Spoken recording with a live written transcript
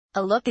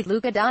A look at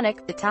Luka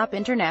Doncic, the top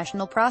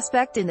international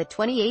prospect in the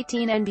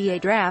 2018 NBA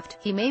draft.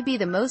 He may be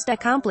the most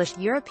accomplished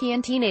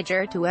European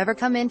teenager to ever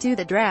come into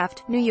the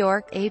draft. New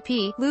York,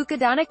 AP. Luka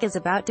Doncic is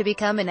about to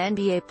become an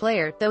NBA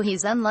player, though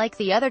he's unlike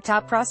the other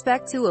top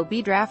prospects who will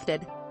be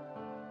drafted.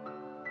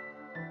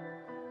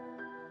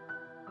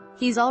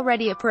 He's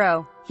already a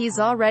pro. He's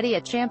already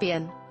a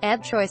champion.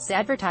 Ad choice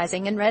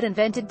advertising and red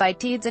invented by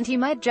teens, and he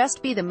might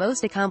just be the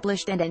most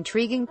accomplished and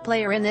intriguing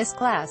player in this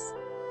class.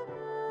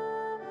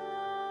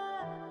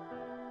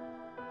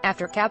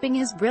 After capping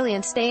his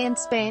brilliant stay in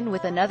Spain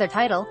with another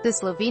title, the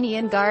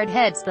Slovenian guard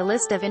heads the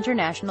list of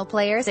international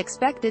players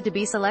expected to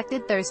be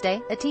selected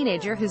Thursday, a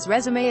teenager whose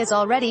resume is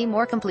already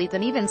more complete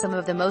than even some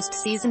of the most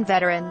seasoned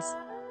veterans.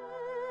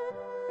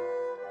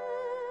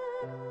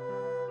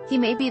 He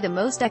may be the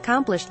most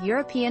accomplished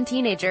European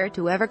teenager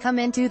to ever come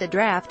into the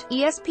draft,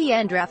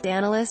 ESPN draft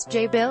analyst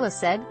Jay Bilas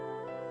said.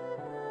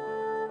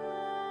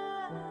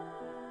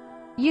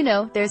 "You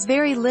know, there's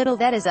very little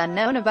that is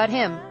unknown about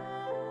him.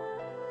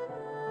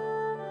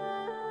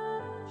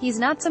 He's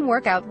not some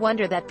workout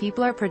wonder that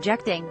people are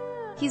projecting.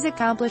 He's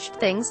accomplished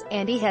things,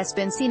 and he has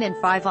been seen in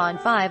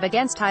 5-on-5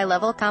 against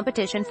high-level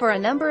competition for a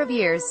number of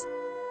years.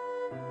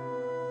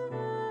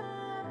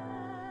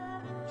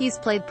 He's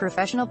played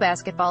professional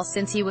basketball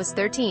since he was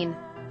 13.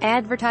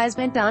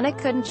 Advertisement. Doncic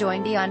couldn't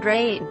join DeAndre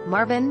Ayton,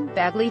 Marvin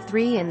Bagley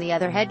III and the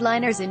other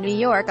headliners in New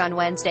York on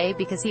Wednesday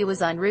because he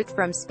was en route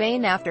from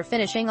Spain after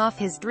finishing off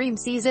his dream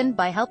season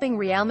by helping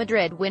Real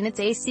Madrid win its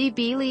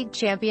ACB League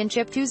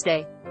championship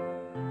Tuesday.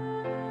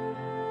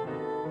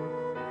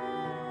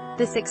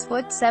 The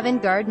 6'7"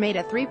 guard made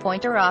a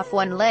three-pointer off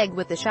one leg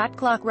with the shot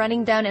clock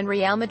running down and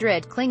Real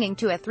Madrid clinging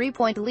to a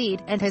three-point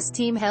lead, and his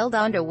team held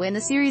on to win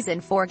the series in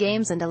 4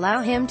 games and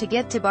allow him to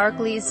get to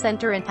Barclays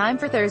Center in time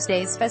for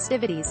Thursday's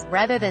festivities,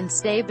 rather than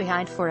stay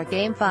behind for a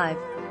Game 5.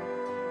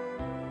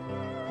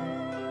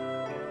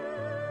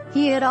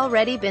 He had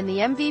already been the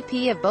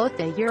MVP of both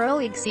the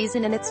EuroLeague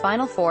season and its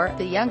Final Four,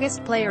 the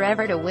youngest player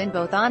ever to win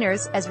both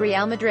honors, as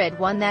Real Madrid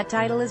won that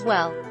title as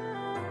well.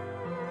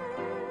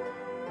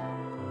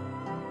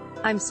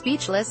 "I'm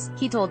speechless,"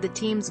 he told the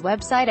team's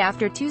website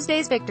after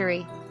Tuesday's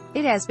victory.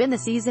 "It has been the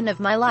season of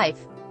my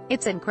life.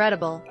 It's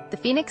incredible. The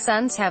Phoenix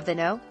Suns have the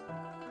No.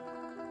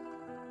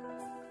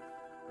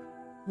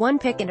 1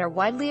 pick and are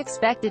widely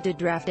expected to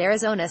draft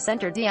Arizona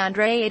center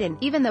DeAndre Ayton,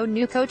 even though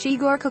new coach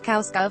Igor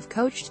Kokoskov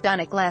coached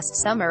Doncic last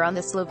summer on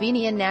the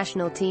Slovenian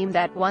national team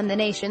that won the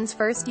nation's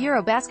first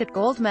Eurobasket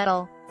gold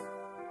medal.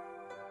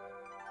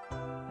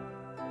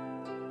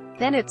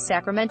 Then it's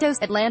Sacramento,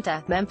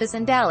 Atlanta, Memphis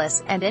and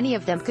Dallas, and any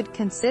of them could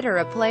consider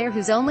a player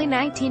who's only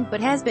 19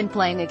 but has been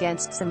playing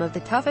against some of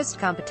the toughest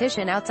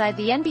competition outside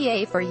the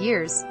NBA for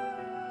years.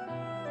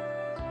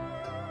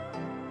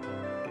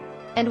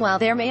 And while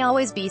there may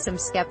always be some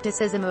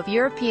skepticism of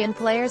European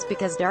players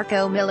because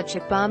Darko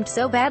Milicic bombed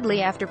so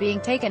badly after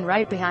being taken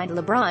right behind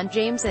LeBron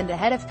James and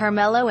ahead of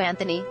Carmelo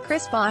Anthony,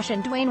 Chris Bosh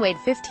and Dwayne Wade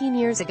 15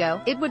 years ago,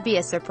 it would be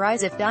a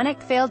surprise if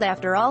Doncic failed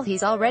after all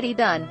he's already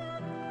done.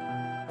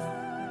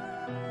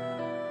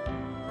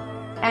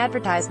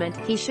 Advertisement.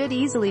 He should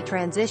easily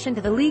transition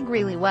to the league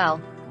really well.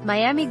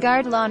 Miami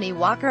guard Lonnie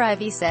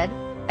Walker-Ivy said.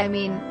 "I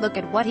mean, look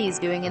at what he's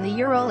doing in the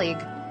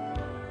EuroLeague.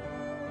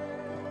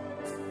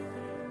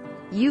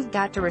 You've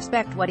got to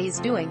respect what he's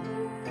doing.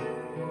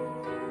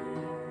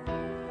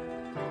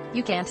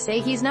 You can't say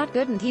he's not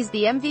good and he's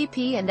the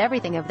MVP and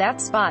everything of that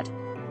spot.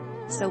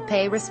 So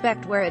pay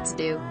respect where it's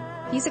due.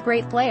 He's a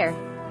great player.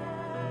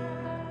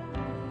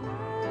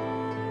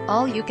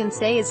 All you can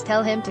say is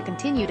tell him to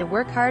continue to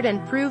work hard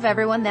and prove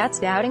everyone that's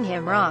doubting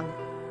him wrong."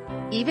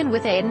 Even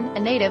with Ayton, a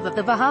native of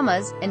the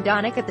Bahamas, and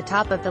Doncic at the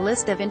top of the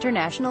list of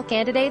international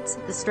candidates,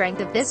 the strength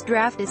of this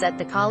draft is at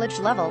the college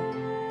level.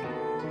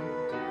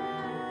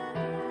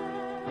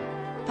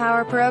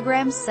 Power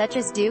programs such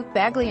as Duke,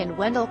 Bagley and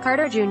Wendell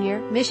Carter Jr.,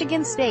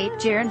 Michigan State,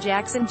 Jaren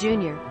Jackson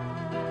Jr.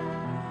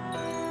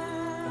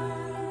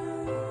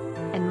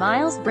 and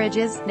Miles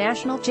Bridges,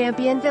 national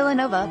champion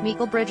Villanova,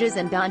 Mikal Bridges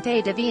and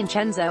Dante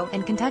DiVincenzo,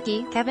 and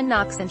Kentucky, Kevin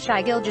Knox and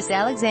Shai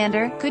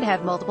Gilgeous-Alexander, could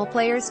have multiple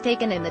players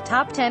taken in the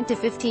top 10 to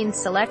 15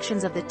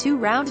 selections of the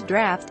 2-round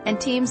draft,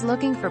 and teams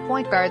looking for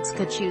point guards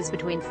could choose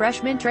between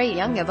freshman Trae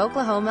Young of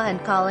Oklahoma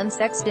and Colin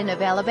Sexton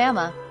of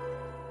Alabama.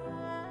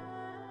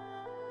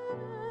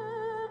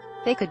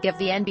 They could give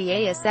the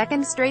NBA a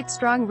second straight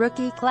strong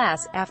rookie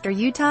class, after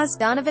Utah's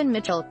Donovan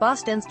Mitchell,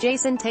 Boston's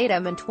Jason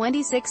Tatum and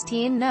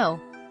 2016 No.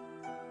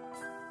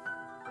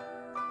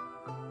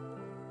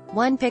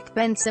 1 pick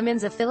Ben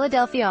Simmons of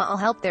Philadelphia will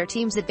help their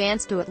teams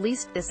advance to at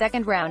least the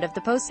second round of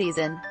the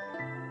postseason.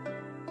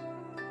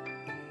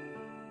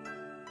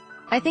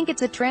 "I think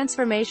it's a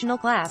transformational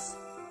class,"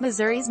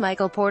 Missouri's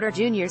Michael Porter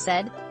Jr.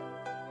 said.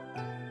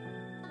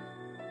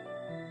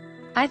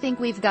 "I think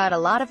we've got a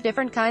lot of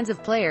different kinds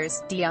of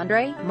players,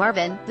 DeAndre,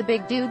 Marvin, the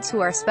big dudes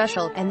who are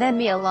special, and then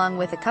me along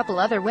with a couple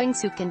other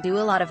wings who can do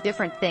a lot of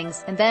different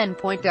things, and then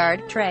point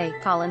guard, Trae,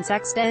 Colin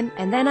Sexton,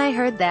 and then I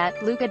heard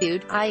that Luka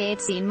dude, I ain't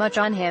seen much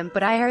on him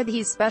but I heard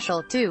he's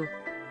special too.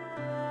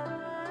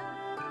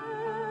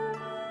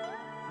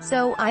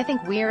 So, I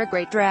think we're a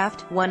great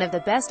draft, one of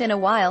the best in a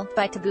while.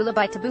 By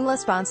Taboola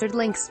sponsored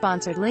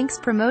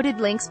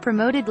links,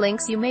 promoted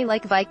links. You may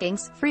like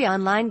Vikings, free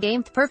online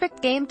game,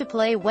 perfect game to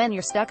play when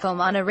you're stuck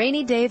home on a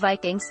rainy day.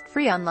 Vikings,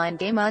 free online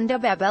game on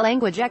Dubab.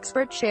 Language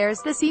expert shares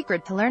the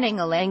secret to learning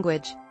a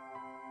language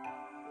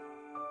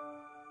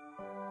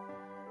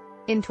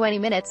in 20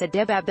 minutes at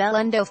Dubab.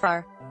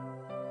 Undofar.